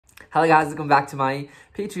Hello guys, welcome back to my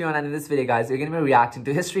Patreon, and in this video guys, we're going to be reacting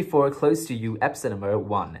to History 4 Close to You episode number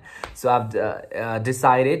 1. So I've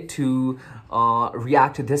decided to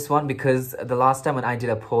react to this one because the last time when I did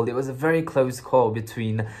a poll, it was a very close call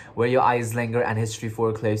between Where Your Eyes Linger and History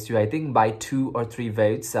 4 Close to You. I think by 2 or 3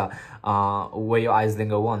 votes, Where Your Eyes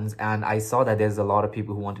Linger won, and I saw that there's a lot of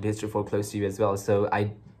people who wanted History 4 Close to You as well. So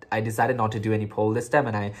I decided not to do any poll this time,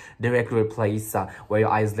 and I directly replaced Where Your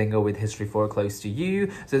Eyes Linger with History 4 Close to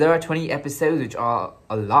You. So there are 20 episodes, which are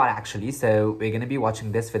a lot actually. So we're going to be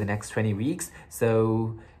watching this for the next 20 weeks.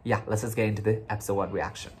 So yeah, let's just get into the episode 1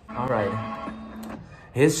 reaction. Alright.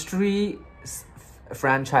 History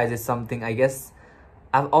franchise is something, I guess,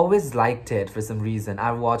 I've always liked it for some reason.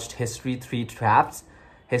 I've watched History 3 Trapped,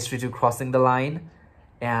 History 2 Crossing the Line,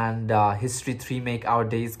 and History 3 Make Our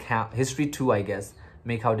Days Count. History 2, I guess.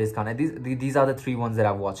 Make Our Days Count. And these are the 3 ones that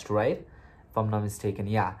I've watched, right? If I'm not mistaken,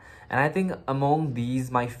 yeah. And I think among these,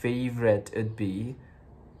 my favorite would be,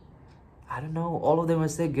 I don't know, all of them are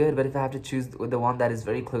so good, but if I have to choose the one that is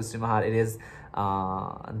very close to my heart, it is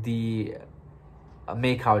the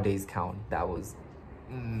Make Our Days Count. That was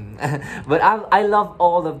but I love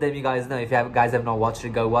all of them, you guys know. If you guys have not watched it,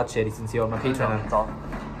 go watch it since you're on my Patreon.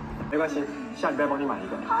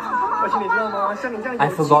 I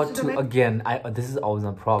forgot to, again, this is always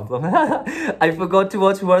a problem. I forgot to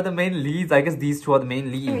watch who are the main leads. I guess these 2 are the main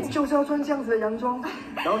leads.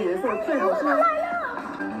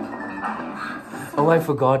 Oh, I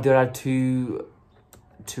forgot there are two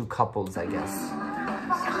couples, I guess.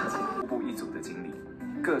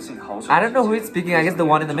 I don't know who is speaking. I guess the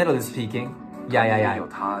one in the middle is speaking. Yeah.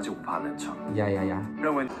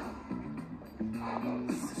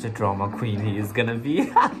 Such a drama queen he is gonna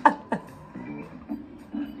be.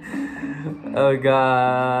 Oh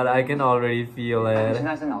god, I can already feel it.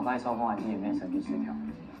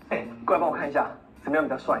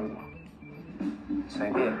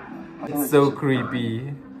 It's so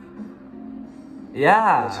creepy.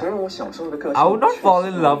 Yeah, I would not fall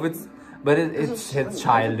in love with, but it's his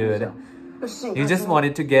childhood. He just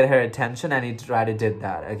wanted to get her attention and he tried to did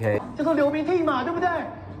that, okay?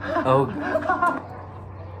 Oh.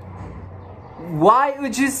 Why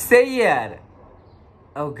would you say it?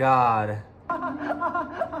 Oh god.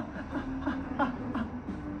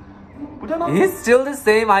 He's still the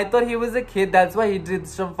same. I thought he was a kid, that's why he did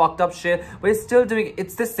some fucked up shit, but he's still doing,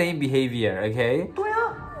 it's the same behavior, okay?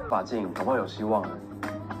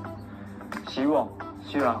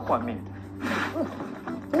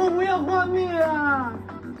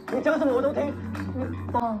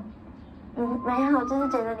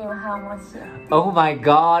 Oh my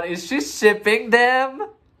god, is she shipping them?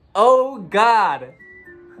 Oh god.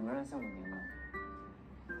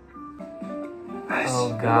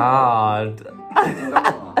 Oh god.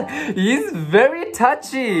 He's very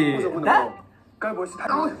touchy.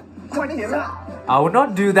 I would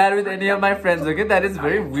not do that with any of my friends, okay? That is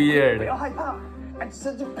very weird.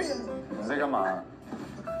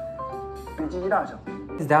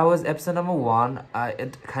 That was episode number 1.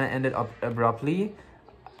 It kind of ended up abruptly.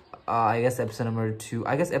 I guess episode number 2.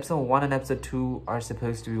 I guess episode 1 and episode 2 are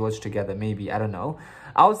supposed to be watched together. Maybe. I don't know.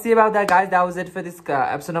 I'll see about that, guys. That was it for this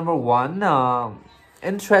episode number 1.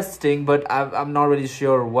 Interesting, but I'm not really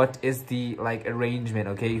sure what is the arrangement,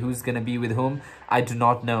 okay? Who's gonna be with whom? I do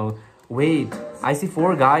not know. Wait, I see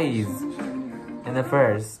 4 guys in the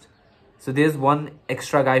first. So there's 1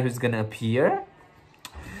 extra guy who's gonna appear.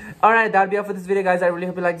 Alright, that'll be all for this video, guys. I really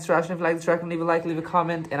hope you like this reaction. If you like this reaction, leave a like, leave a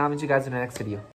comment, and I'll meet you guys in the next video.